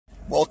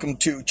Welcome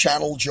to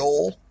Channel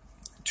Joel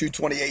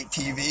 228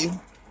 TV.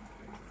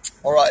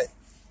 All right.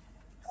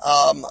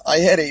 I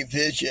had a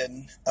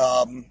vision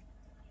of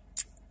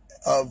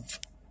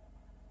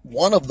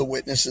one of the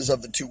witnesses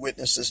of the two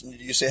witnesses. And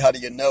you say, how do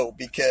you know?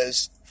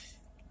 Because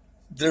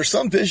there's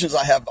some visions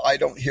I have I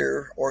don't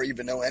hear or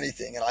even know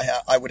anything, and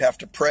I would have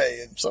to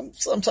pray. And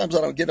sometimes I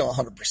don't get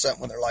 100%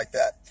 when they're like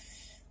that.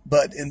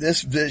 But in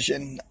this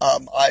vision,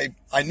 I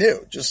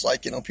knew, just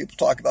like, people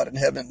talk about in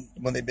heaven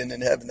when they've been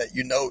in heaven, that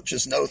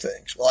just know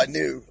things. Well, I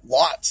knew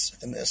lots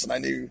in this, and I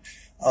knew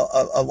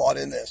a lot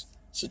in this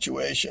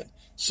situation.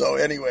 So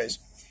anyways,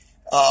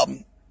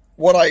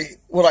 what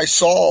I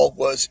saw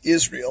was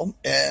Israel,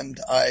 and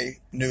I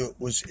knew it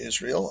was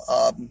Israel.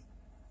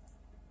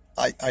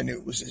 I knew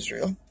it was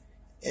Israel.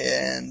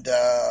 And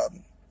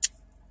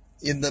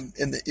in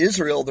the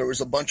Israel, there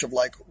was a bunch of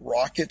like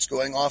rockets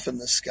going off in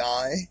the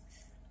sky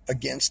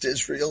against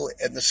Israel,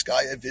 and the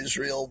sky of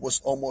Israel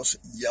was almost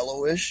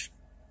yellowish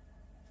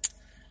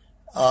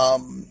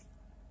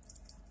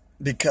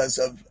because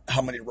of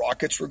how many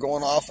rockets were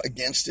going off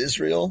against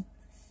Israel.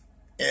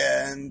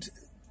 And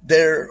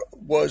there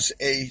was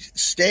a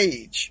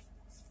stage,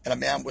 and a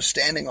man was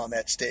standing on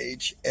that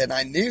stage, and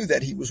I knew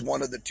that he was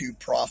one of the two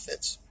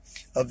prophets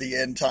of the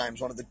end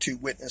times, one of the two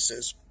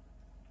witnesses.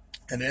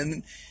 And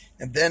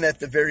then at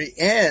the very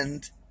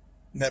end,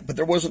 but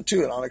there wasn't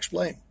two, and I'll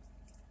explain.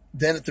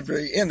 Then at the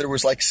very end, there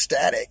was like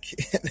static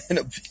in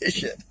a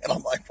vision. And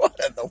I'm like, what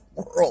in the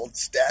world?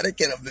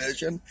 Static in a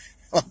vision?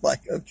 I'm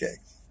like, okay.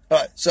 All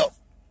right.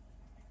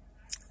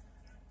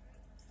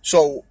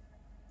 So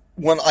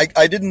when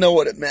I didn't know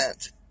what it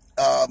meant,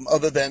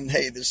 other than,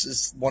 hey, this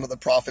is one of the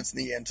prophets in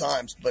the end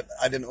times, but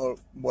I didn't know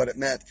what it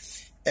meant.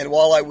 And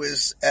while I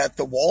was at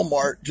the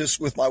Walmart,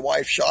 just with my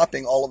wife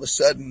shopping, all of a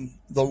sudden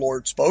the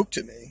Lord spoke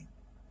to me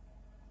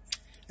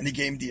and he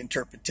gave me the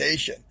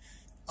interpretation.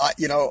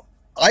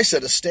 I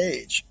said a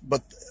stage,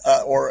 but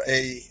or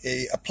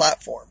a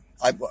platform.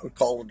 I would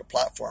call it a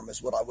platform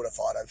is what I would have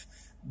thought of.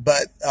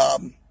 But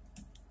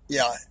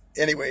yeah.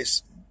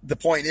 Anyways, the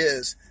point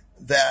is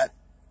that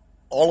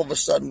all of a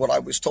sudden, what I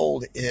was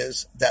told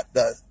is that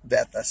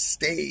the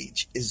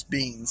stage is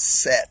being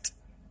set.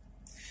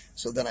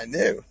 So then I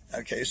knew.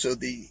 Okay, so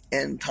the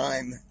end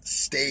time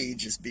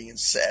stage is being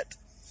set.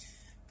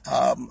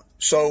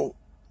 So,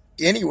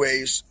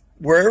 anyways,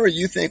 wherever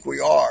you think we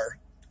are.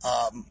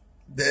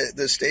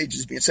 The stage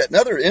is being set.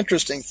 Another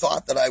interesting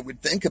thought that I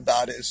would think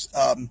about is,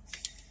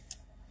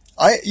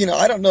 I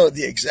don't know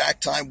the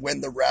exact time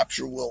when the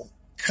rapture will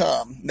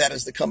come. That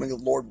is, the coming of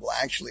the Lord will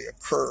actually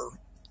occur.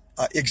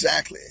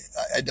 Exactly.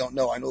 I don't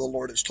know. I know the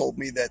Lord has told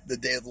me that the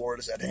day of the Lord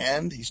is at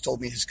hand. He's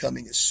told me his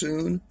coming is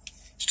soon.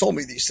 He's told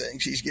me these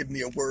things. He's given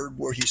me a word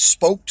where he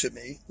spoke to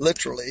me,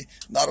 literally,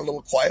 not a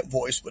little quiet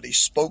voice, but he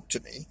spoke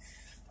to me.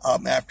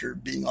 After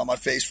being on my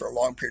face for a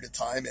long period of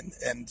time.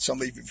 And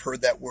some of you have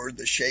heard that word,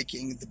 the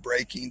shaking, the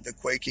breaking, the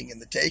quaking, and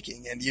the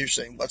taking. And you're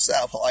saying, what's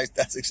that? Well,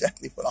 that's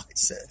exactly what I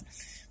said.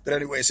 But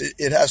anyways,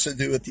 it has to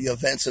do with the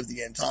events of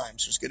the end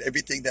times. There's good.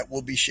 Everything that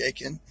will be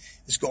shaken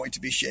is going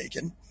to be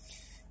shaken.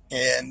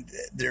 And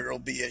there will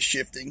be a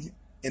shifting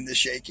in the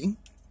shaking,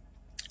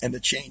 and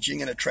a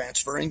changing and a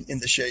transferring in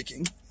the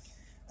shaking.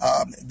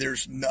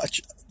 There's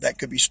much that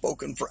could be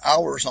spoken for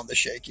hours on the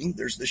shaking.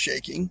 There's the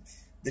shaking,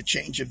 the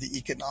change of the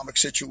economic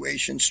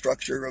situation,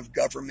 structure of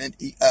government,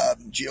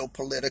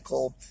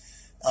 geopolitical,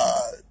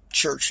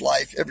 church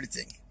life,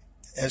 everything,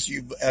 as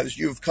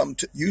you've come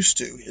to used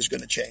to, is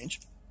going to change.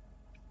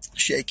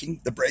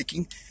 Shaking, the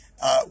breaking,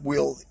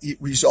 will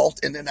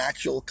result in an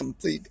actual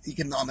complete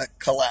economic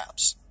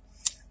collapse,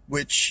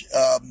 which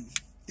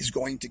is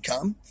going to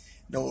come,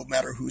 no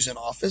matter who's in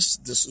office.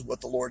 This is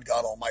what the Lord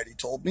God Almighty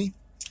told me.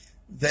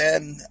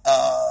 Then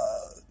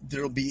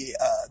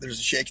there's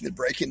a shaking, the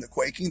breaking, the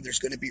quaking. There's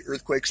going to be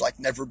earthquakes like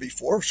never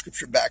before.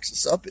 Scripture backs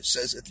this up. It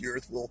says that the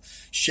earth will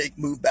shake,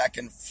 move back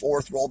and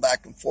forth, roll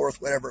back and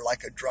forth, whatever,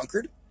 like a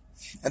drunkard.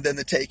 And then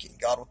the taking.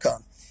 God will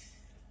come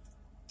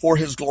for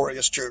his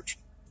glorious church.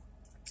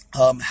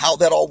 How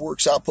that all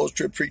works out,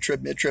 post-trib,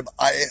 pre-trib, mid-trib,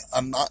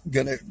 I'm not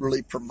going to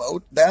really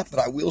promote that, but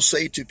I will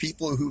say to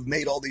people who've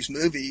made all these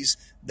movies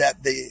that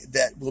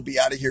will be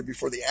out of here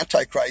before the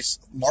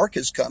Antichrist mark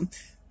has come.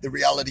 The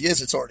reality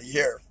is it's already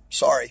here.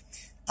 Sorry.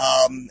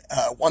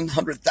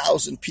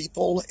 100,000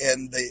 people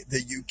in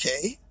the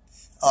UK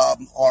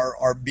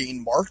are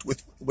being marked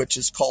with, which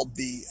is called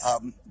the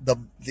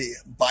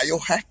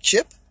biohack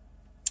chip.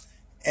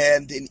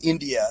 And in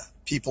India,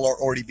 people are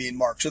already being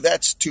marked. So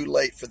that's too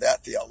late for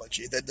that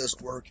theology. That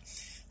doesn't work.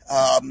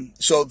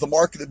 So the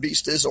mark of the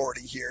beast is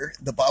already here.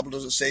 The Bible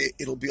doesn't say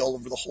it'll be all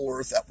over the whole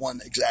earth at one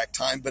exact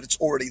time, but it's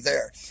already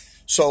there.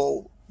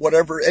 So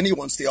whatever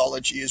anyone's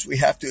theology is, we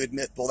have to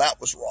admit, well,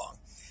 that was wrong.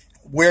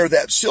 Where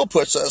that still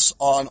puts us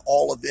on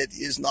all of it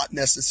is not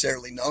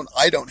necessarily known.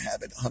 I don't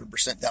have it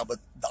 100% down, but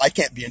I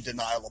can't be in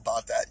denial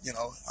about that.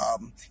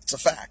 It's a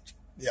fact.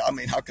 Yeah, I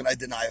mean, how can I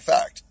deny a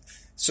fact?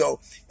 So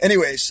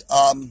anyways,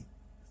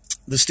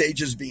 the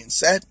stage is being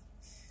set.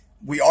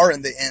 We are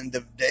in the end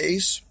of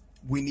days.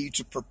 We need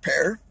to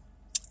prepare.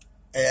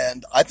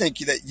 And I think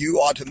that you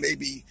ought to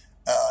maybe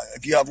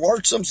if you have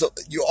large sums,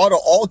 you ought to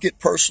all get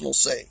personal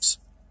safes.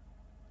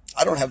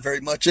 I don't have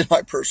very much in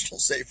my personal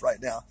safe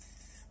right now,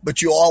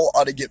 but you all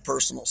ought to get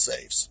personal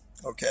safes.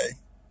 Okay.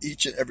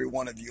 Each and every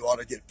one of you ought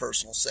to get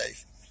personal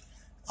safe.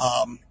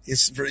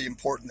 It's very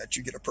important that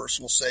you get a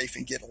personal safe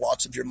and get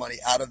lots of your money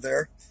out of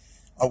there.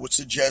 I would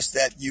suggest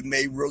that you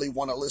may really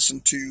want to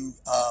listen to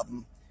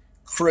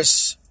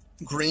Chris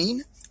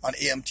Green on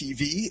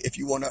AMTV if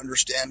you want to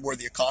understand where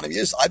the economy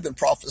is. I've been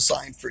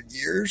prophesying for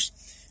years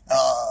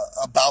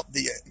about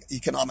the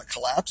economic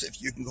collapse.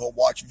 If you can go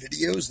watch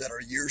videos that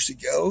are years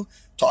ago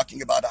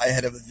talking about, I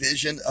had a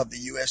vision of the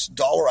U.S.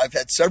 dollar. I've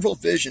had several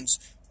visions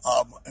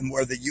and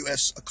where the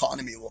U.S.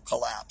 economy will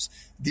collapse.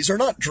 These are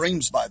not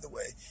dreams, by the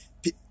way.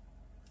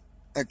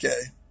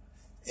 Okay.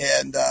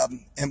 And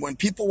when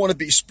people want to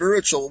be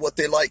spiritual, what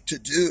they like to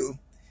do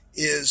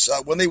is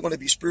when they want to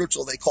be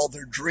spiritual, they call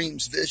their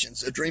dreams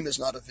visions. A dream is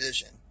not a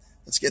vision.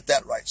 Let's get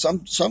that right.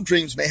 Some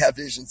dreams may have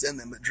visions in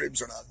them, but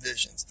dreams are not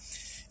visions.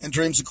 And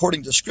dreams,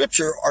 according to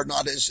Scripture, are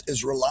not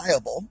as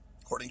reliable,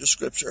 according to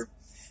Scripture,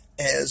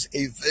 as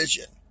a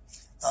vision.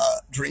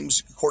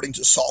 Dreams, according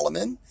to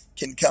Solomon,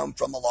 can come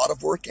from a lot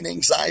of work and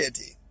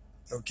anxiety.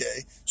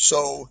 Okay,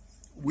 so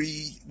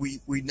we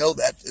know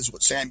that is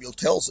what Samuel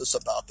tells us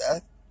about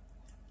that,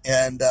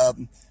 and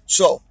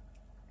so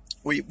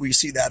we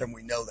see that and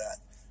we know that.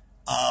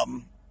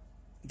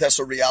 That's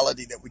a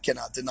reality that we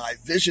cannot deny.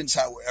 Visions,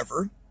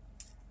 however,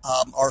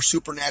 are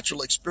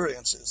supernatural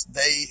experiences.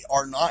 They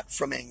are not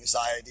from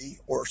anxiety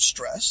or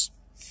stress.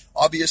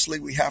 Obviously,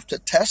 we have to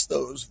test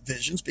those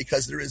visions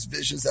because there is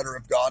visions that are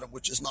of God,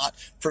 which is not.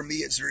 For me,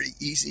 it's very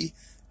easy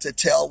to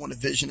tell when a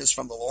vision is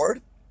from the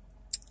Lord.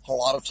 A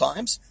lot of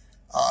times,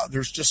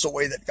 there's just a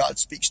way that God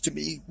speaks to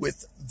me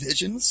with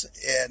visions,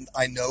 and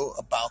I know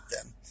about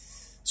them.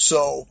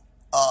 So,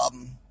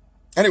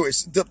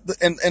 anyways,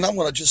 and I'm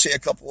going to just say a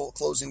couple of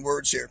closing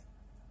words here.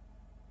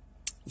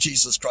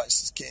 Jesus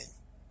Christ is King.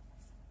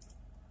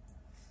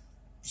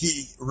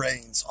 He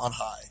reigns on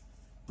high.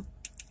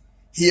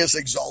 He is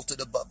exalted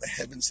above the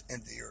heavens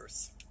and the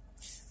earth.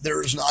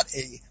 There is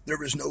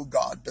no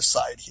God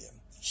beside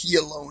him. He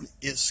alone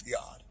is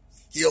God.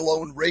 He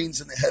alone reigns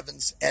in the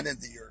heavens and in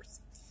the earth.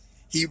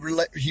 He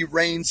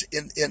reigns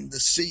in the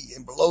sea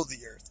and below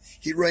the earth.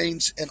 He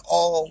reigns in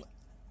all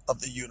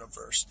of the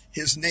universe.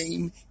 His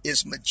name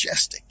is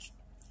majestic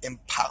in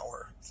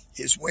power.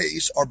 His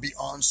ways are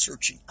beyond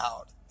searching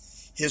out.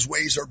 His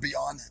ways are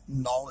beyond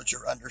knowledge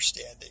or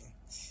understanding.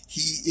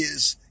 He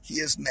is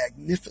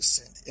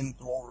magnificent in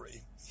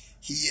glory.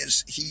 He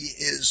is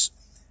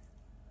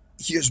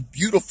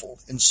beautiful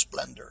in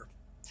splendor.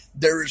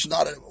 There is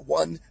not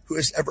one who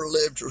has ever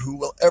lived or who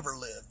will ever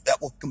live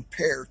that will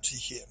compare to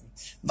him.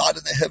 Not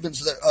in the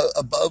heavens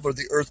above or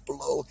the earth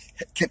below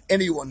can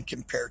anyone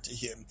compare to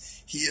him.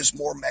 He is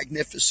more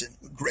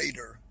magnificent,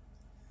 greater,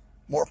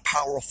 more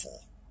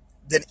powerful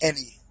than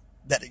any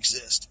that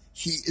exist.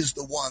 He is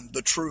the one,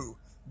 the true,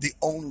 the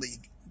only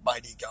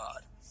mighty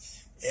God.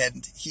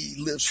 And he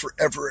lives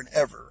forever and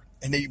ever.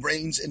 And he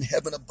reigns in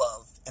heaven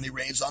above, and he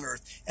reigns on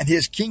earth. And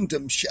his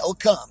kingdom shall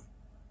come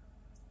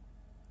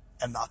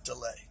and not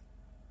delay.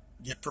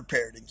 Get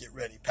prepared and get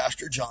ready.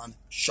 Pastor John,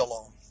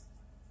 shalom.